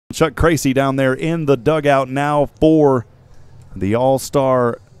Chuck Kracy down there in the dugout now for the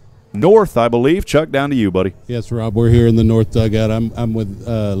All-Star North, I believe. Chuck, down to you, buddy. Yes, Rob, we're here in the North dugout. I'm with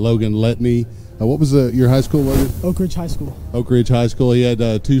Logan Letney. What was your high school, Logan? Oak Ridge High School. Oak Ridge High School. He had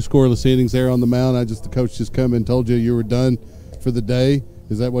 2 scoreless innings there on the mound. The coach just come and told you were done for the day.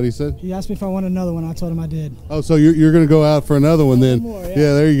 Is that what he said? He asked me if I wanted another one. I told him I did. Oh, so you're going to go out for another one then? More,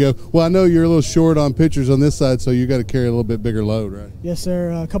 yeah, there you go. Well, I know you're a little short on pitchers on this side, so you got to carry a little bit bigger load, right? Yes,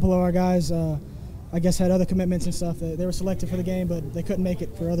 sir. A couple of our guys, I guess, had other commitments and stuff. They were selected for the game, but they couldn't make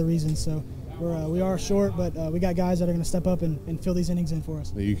it for other reasons. So we are short, but we got guys that are going to step up and fill these innings in for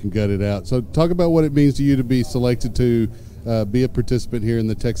us. You can gut it out. So talk about what it means to you to be selected to be a participant here in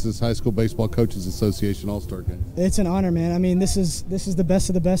the Texas High School Baseball Coaches Association All-Star Game. It's an honor, man. I mean, this is the best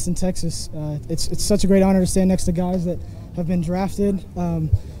of the best in Texas. It's such a great honor to stand next to guys that have been drafted,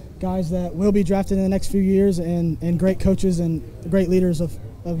 guys that will be drafted in the next few years, and great coaches and great leaders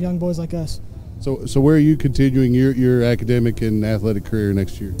of young boys like us. So where are you continuing your academic and athletic career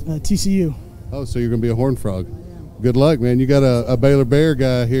next year? TCU. Oh, so you're going to be a Horned Frog. Good luck, man. You got a Baylor Bear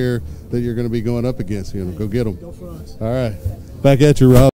guy here that you're going to be going up against. Go get him. Go for us. All right. Back at you, Rob.